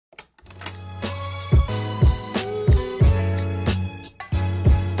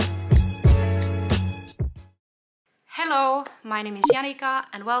Hello, my name is Janika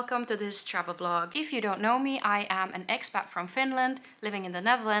and welcome to this travel vlog. If you don't know me, I am an expat from Finland, living in the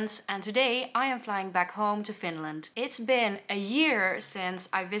Netherlands, and today I am flying back home to Finland. It's been a year since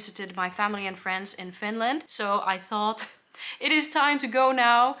I visited my family and friends in Finland, so I thought it is time to go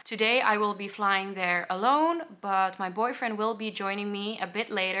now. Today I will be flying there alone, but my boyfriend will be joining me a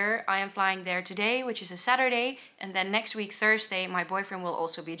bit later. I am flying there today, which is a Saturday, and then next week Thursday my boyfriend will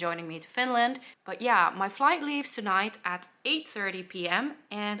also be joining me to Finland. But yeah, my flight leaves tonight at 8:30 p.m.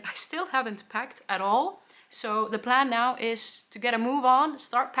 and I still haven't packed at all. So the plan now is to get a move on,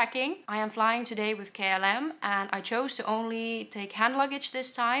 start packing. I am flying today with KLM and I chose to only take hand luggage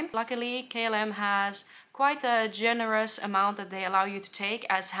this time. Luckily, KLM has quite a generous amount that they allow you to take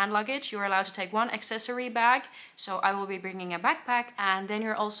as hand luggage. You're allowed to take one accessory bag, so I will be bringing a backpack, and then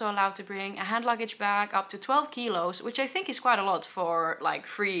you're also allowed to bring a hand luggage bag up to 12 kilos, which I think is quite a lot for like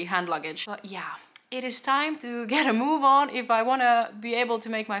free hand luggage. But yeah, it is time to get a move on if I want to be able to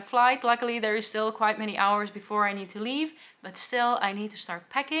make my flight. Luckily, there is still quite many hours before I need to leave, but still I need to start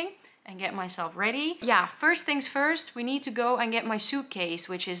packing and get myself ready. Yeah, first things first, we need to go and get my suitcase,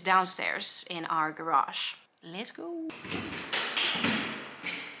 which is downstairs in our garage. Let's go.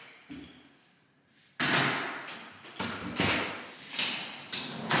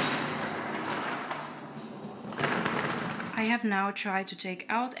 I have now tried to take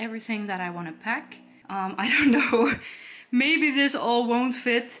out everything that I want to pack. I don't know, maybe this all won't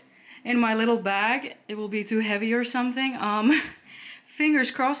fit in my little bag. It will be too heavy or something.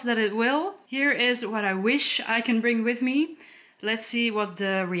 Fingers crossed that it will. Here is what I wish I can bring with me. Let's see what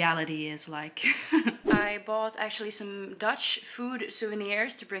the reality is like. I bought actually some Dutch food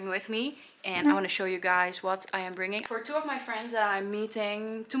souvenirs to bring with me, and I want to show you guys what I am bringing. For two of my friends that I'm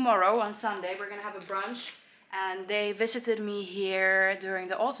meeting tomorrow on Sunday, we're gonna have a brunch, and they visited me here during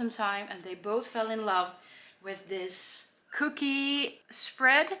the autumn time and they both fell in love with this cookie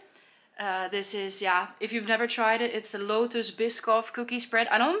spread. This is, yeah, if you've never tried it, it's the Lotus Biscoff cookie spread.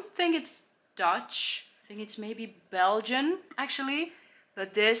 I don't think it's Dutch. I think it's maybe Belgian, actually.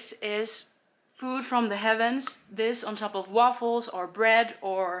 But this is food from the heavens. This on top of waffles or bread,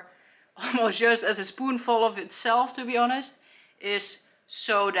 or almost just as a spoonful of itself, to be honest, is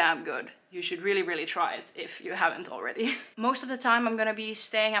so damn good. You should really try it if you haven't already. Most of the time I'm gonna be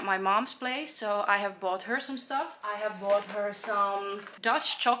staying at my mom's place, so I have bought her some stuff. I have bought her some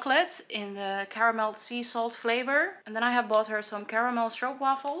Dutch chocolate in the caramel sea salt flavor. And then I have bought her some caramel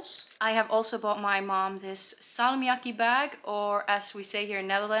stroopwafels. I have also bought my mom this salmiakki bag, or as we say here in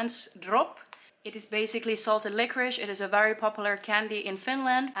Netherlands, drop. It is basically salted licorice. It is a very popular candy in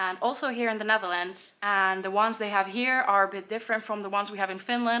Finland and also here in the Netherlands. And the ones they have here are a bit different from the ones we have in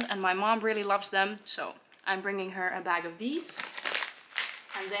Finland, and my mom really loves them. So I'm bringing her a bag of these.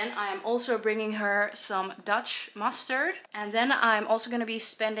 And then I am also bringing her some Dutch mustard. And then I'm also going to be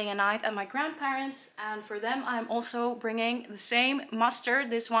spending a night at my grandparents. And for them I'm also bringing the same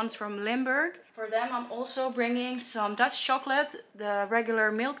mustard. This one's from Limburg. For them I'm also bringing some Dutch chocolate, the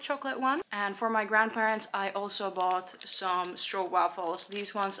regular milk chocolate one. And for my grandparents I also bought some stroopwafels.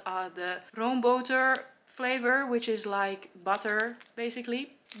 These ones are the roomboter flavor, which is like butter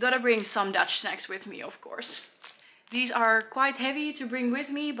basically. Gotta bring some Dutch snacks with me, of course. These are quite heavy to bring with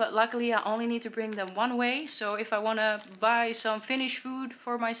me, but luckily I only need to bring them one way. So if I want to buy some Finnish food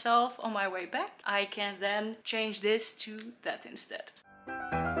for myself on my way back, I can then change this to that instead.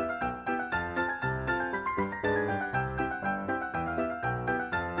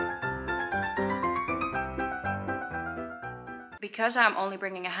 Because I'm only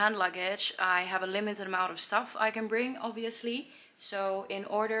bringing a hand luggage, I have a limited amount of stuff I can bring, obviously. So in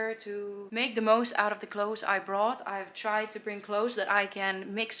order to make the most out of the clothes I brought, I've tried to bring clothes that I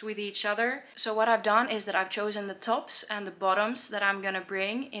can mix with each other. So what I've done is that I've chosen the tops and the bottoms that I'm gonna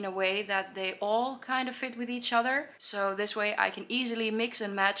bring in a way that they all kind of fit with each other. So this way I can easily mix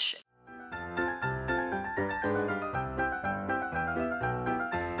and match.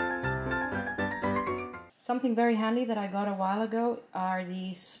 Something very handy that I got a while ago are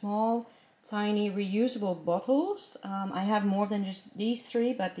these small, tiny reusable bottles. I have more than just these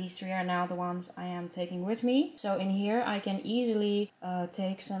three, but these three are now the ones I am taking with me. So in here I can easily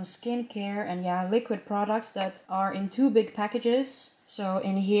take some skincare and liquid products that are in two big packages. So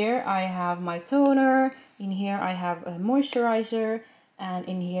in here I have my toner, in here I have a moisturizer, and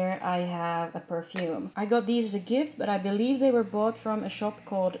in here I have a perfume. I got these as a gift, but I believe they were bought from a shop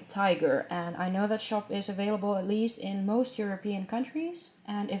called Tiger, and I know that shop is available at least in most European countries.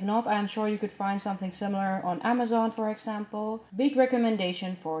 And if not, I'm sure you could find something similar on Amazon, for example. Big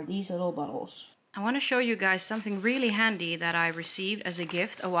recommendation for these little bottles. I want to show you guys something really handy that I received as a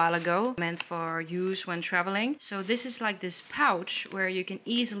gift a while ago, meant for use when traveling. So this is like this pouch where you can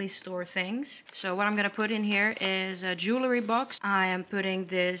easily store things. So what I'm going to put in here is a jewelry box. I am putting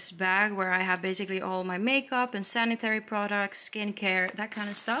this bag where I have basically all my makeup and sanitary products, skincare, that kind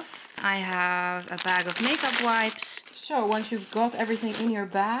of stuff. I have a bag of makeup wipes. So once you've got everything in your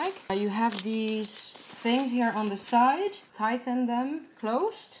bag, you have these things here on the side. Tighten them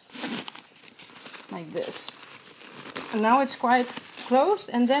closed. Like this. And now it's quite closed,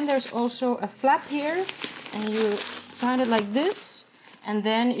 and then there's also a flap here, and you tie it like this, and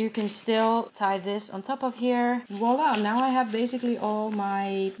then you can still tie this on top of here. Voila, now I have basically all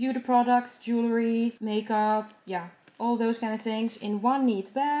my beauty products, jewelry, makeup, yeah, all those kind of things in one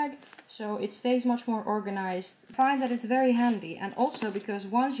neat bag. So it stays much more organized. I find that it's very handy, and also because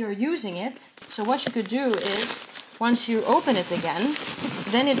once you're using it, so what you could do is once you open it again,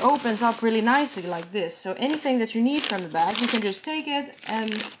 then it opens up really nicely like this. So anything that you need from the bag, you can just take it and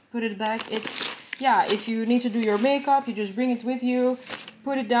put it back. It's, yeah, if you need to do your makeup, you just bring it with you,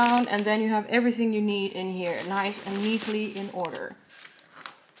 put it down, and then you have everything you need in here, nice and neatly in order.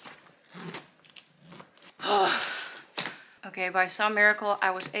 Okay, by some miracle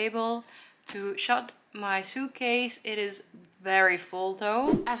I was able to shut my suitcase. It is very full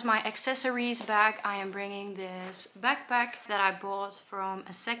though. As my accessories bag, I am bringing this backpack that I bought from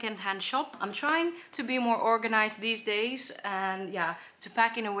a second-hand shop. I'm trying to be more organized these days and yeah, to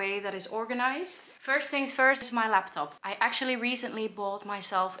pack in a way that is organized. First things first is my laptop. I actually recently bought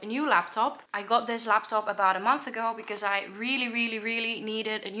myself a new laptop. I got this laptop about a month ago because I really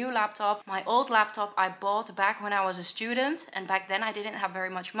needed a new laptop. My old laptop I bought back when I was a student, and back then I didn't have very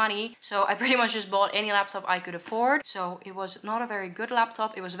much money, so I pretty much just bought any laptop I could afford. So it was not a very good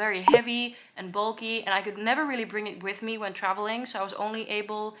laptop. It was very heavy and bulky, and I could never really bring it with me when traveling, so I was only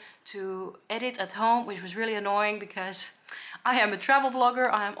able to edit at home, which was really annoying because I am a travel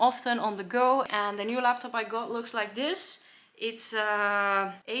vlogger, I am often on the go, and the new laptop I got looks like this. It's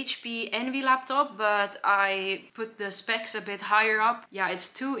a HP Envy laptop, but I put the specs a bit higher up. Yeah, it's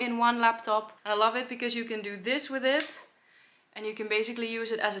 2-in-1 laptop. I love it because you can do this with it, and you can basically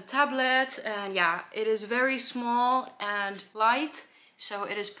use it as a tablet, and yeah, it is very small and light. So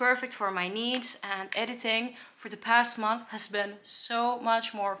it is perfect for my needs, and editing for the past month has been so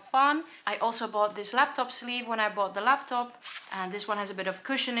much more fun. I also bought this laptop sleeve when I bought the laptop, and this one has a bit of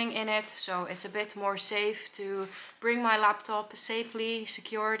cushioning in it, so it's a bit more safe to bring my laptop safely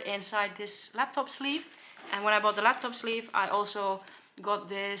secured inside this laptop sleeve. And when I bought the laptop sleeve, I also got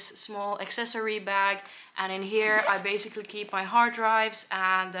this small accessory bag, and in here I basically keep my hard drives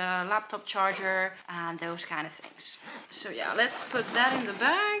and the laptop charger and those kind of things. So yeah, let's put that in the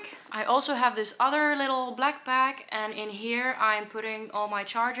bag. I also have this other little black bag, and in here I'm putting all my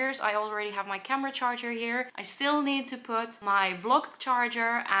chargers. I already have my camera charger here. I still need to put my vlog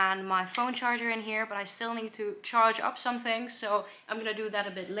charger and my phone charger in here, but I still need to charge up some things, so I'm gonna do that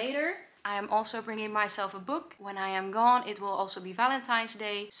a bit later. I am also bringing myself a book. When I am gone, it will also be Valentine's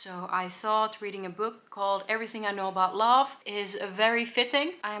Day, so I thought reading a book called Everything I Know About Love is very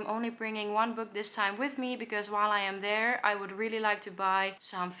fitting. I am only bringing one book this time with me because while I am there, I would really like to buy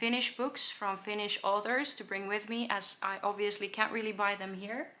some Finnish books from Finnish authors to bring with me, as I obviously can't really buy them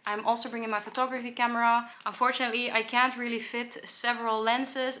here. I'm also bringing my photography camera. Unfortunately, I can't really fit several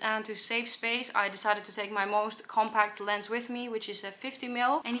lenses, and to save space, I decided to take my most compact lens with me, which is a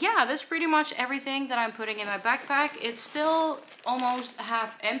 50mm. And yeah, that's pretty much everything that I'm putting in my backpack. It's still almost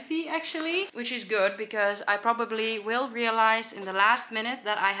half empty actually, which is good because I probably will realize in the last minute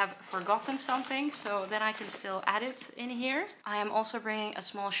that I have forgotten something, so then I can still add it in here. I am also bringing a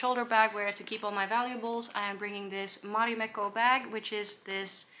small shoulder bag where to keep all my valuables. I am bringing this Marimekko bag, which is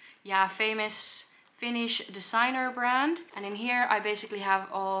this famous Finnish designer brand, and in here I basically have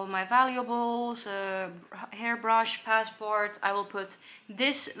all my valuables, hairbrush, passport. I will put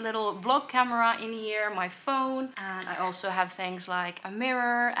this little vlog camera in here, my phone, and I also have things like a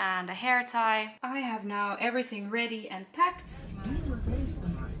mirror and a hair tie. I have now everything ready and packed.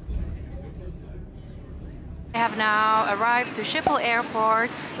 I have now arrived to Schiphol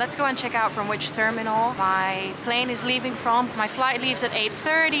airport. Let's go and check out from which terminal my plane is leaving from. My flight leaves at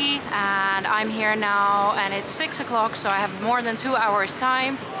 8:30 and I'm here now and it's 6 o'clock, so I have more than 2 hours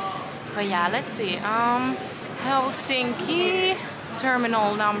time. But yeah, let's see. Helsinki,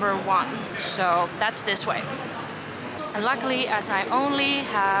 terminal number 1. So that's this way. And luckily, as I only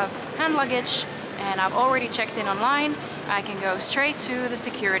have hand luggage and I've already checked in online, I can go straight to the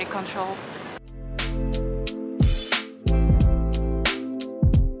security control.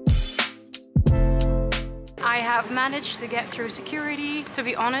 I have managed to get through security. To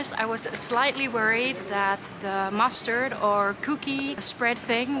be honest, I was slightly worried that the mustard or cookie spread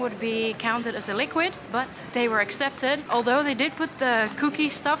thing would be counted as a liquid, but they were accepted. Although they did put the cookie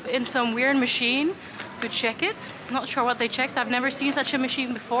stuff in some weird machine to check it. Not sure what they checked. I've never seen such a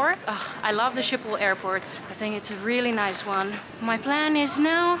machine before. I love the Schiphol airport. I think it's a really nice one. My plan is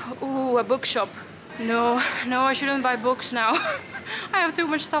now, a bookshop. No, I shouldn't buy books now. I have too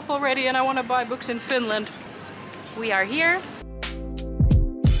much stuff already and I want to buy books in Finland. We are here.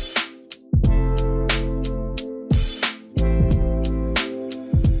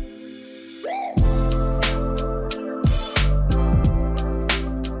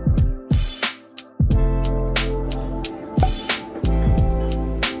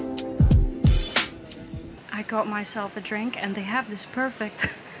 I got myself a drink and they have this perfect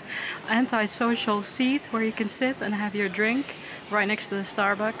anti-social seat where you can sit and have your drink right next to the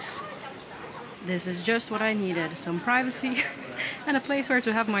Starbucks. This is just what I needed, some privacy and a place where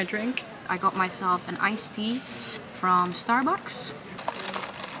to have my drink. I got myself an iced tea from Starbucks.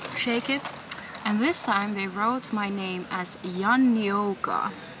 Shake it. And this time they wrote my name as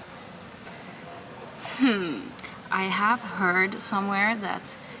Jannioka. I have heard somewhere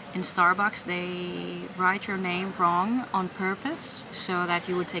that in Starbucks they write your name wrong on purpose so that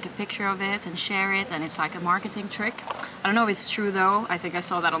you would take a picture of it and share it, and it's like a marketing trick. I don't know if it's true though, I think I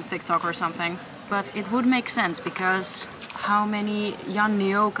saw that on TikTok or something. But it would make sense because how many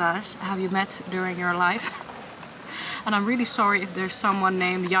Janniokas have you met during your life? And I'm really sorry if there's someone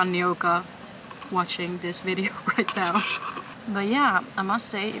named Jannioka watching this video right now. But yeah, I must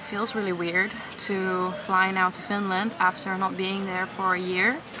say it feels really weird to fly now to Finland after not being there for a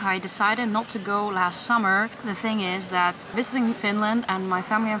year. I decided not to go last summer. The thing is that visiting Finland and my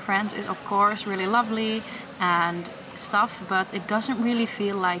family and friends is of course really lovely and stuff, but it doesn't really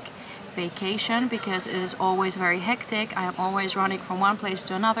feel like vacation because it is always very hectic. I am always running from one place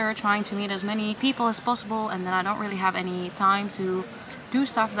to another, trying to meet as many people as possible, and then I don't really have any time to do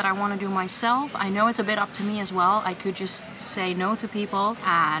stuff that I want to do myself. I know it's a bit up to me as well. I could just say no to people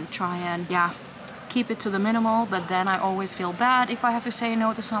and try and keep it to the minimal, but then I always feel bad if I have to say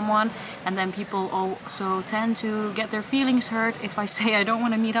no to someone, and then people also tend to get their feelings hurt if I say I don't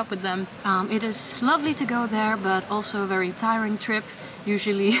want to meet up with them. It is lovely to go there, but also a very tiring trip.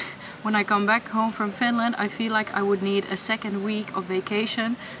 Usually when I come back home from Finland, I feel like I would need a second week of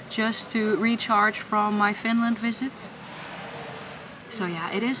vacation just to recharge from my Finland visit. So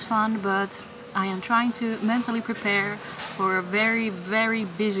yeah, it is fun, but I am trying to mentally prepare for a very, very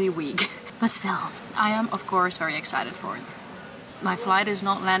busy week. But still, I am of course very excited for it. My flight is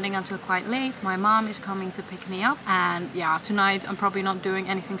not landing until quite late. My mom is coming to pick me up. And yeah, tonight I'm probably not doing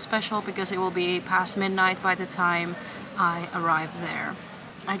anything special because it will be past midnight by the time I arrive there.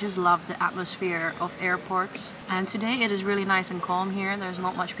 I just love the atmosphere of airports, and today it is really nice and calm here. There's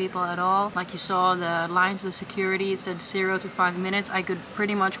not much people at all. Like you saw the lines, the security, it said 0 to 5 minutes. I could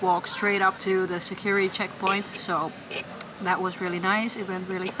pretty much walk straight up to the security checkpoint, so that was really nice. It went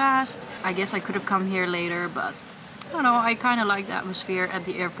really fast. I guess I could have come here later, but I don't know, I kind of like the atmosphere at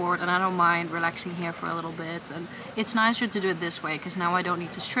the airport and I don't mind relaxing here for a little bit. And it's nicer to do it this way because now I don't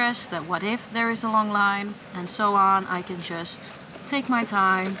need to stress that what if there is a long line and so on. I can just take my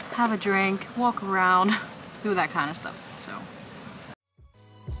time, have a drink, walk around, do that kind of stuff. So.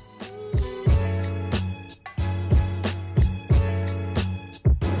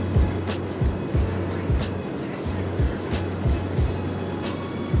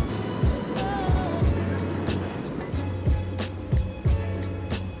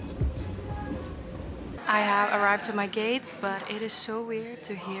 I have arrived to my gate, but it is so weird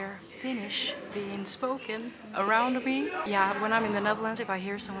to hear Finnish being spoken around me. Yeah, when I'm in the Netherlands, if I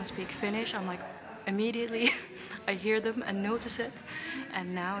hear someone speak Finnish, I'm like, immediately I hear them and notice it.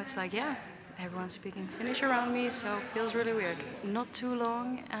 And now it's like, yeah, everyone's speaking Finnish around me, so it feels really weird. Not too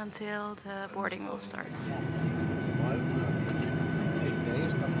long until the boarding will start.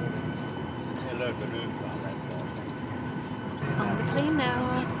 On the plane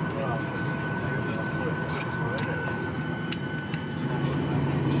now.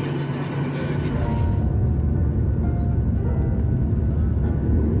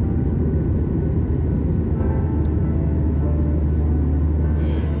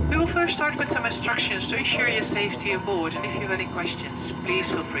 Start with some instructions to ensure your safety aboard, and if you have any questions, please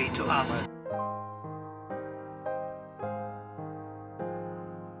feel free to ask.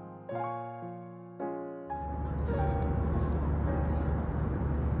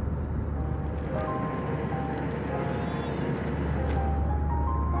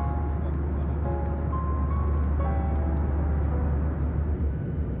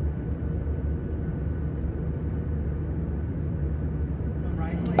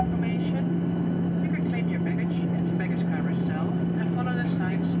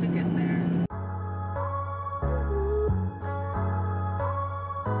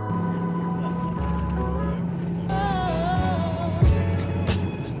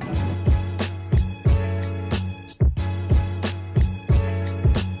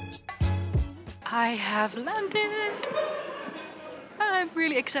 I have landed. I'm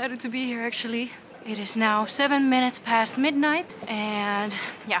really excited to be here actually. It is now 7 minutes past midnight and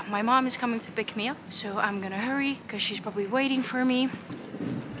yeah, my mom is coming to pick me up. So I'm gonna hurry because she's probably waiting for me.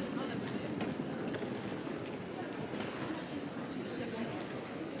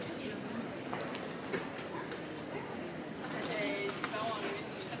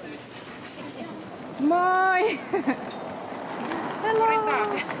 Moi!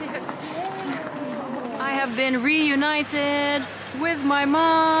 Hello! Yes. I have been reunited with my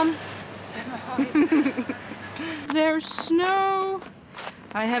mom. There's snow.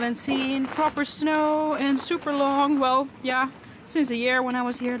 I haven't seen proper snow in super long. Well, yeah, since a year when I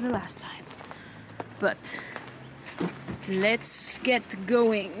was here the last time. But let's get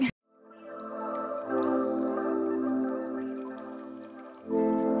going.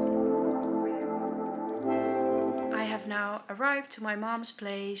 I have now arrived to my mom's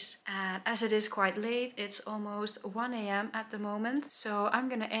place, and as it is quite late, it's almost 1 AM at the moment. So I'm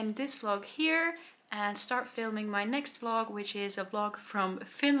gonna end this vlog here and start filming my next vlog, which is a vlog from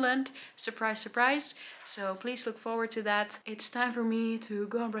Finland. Surprise, surprise. So please look forward to that. It's time for me to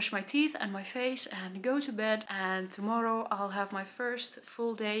go and brush my teeth and my face and go to bed. And tomorrow I'll have my first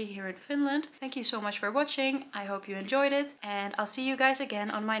full day here in Finland. Thank you so much for watching. I hope you enjoyed it, and I'll see you guys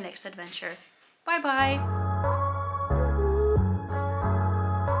again on my next adventure. Bye bye!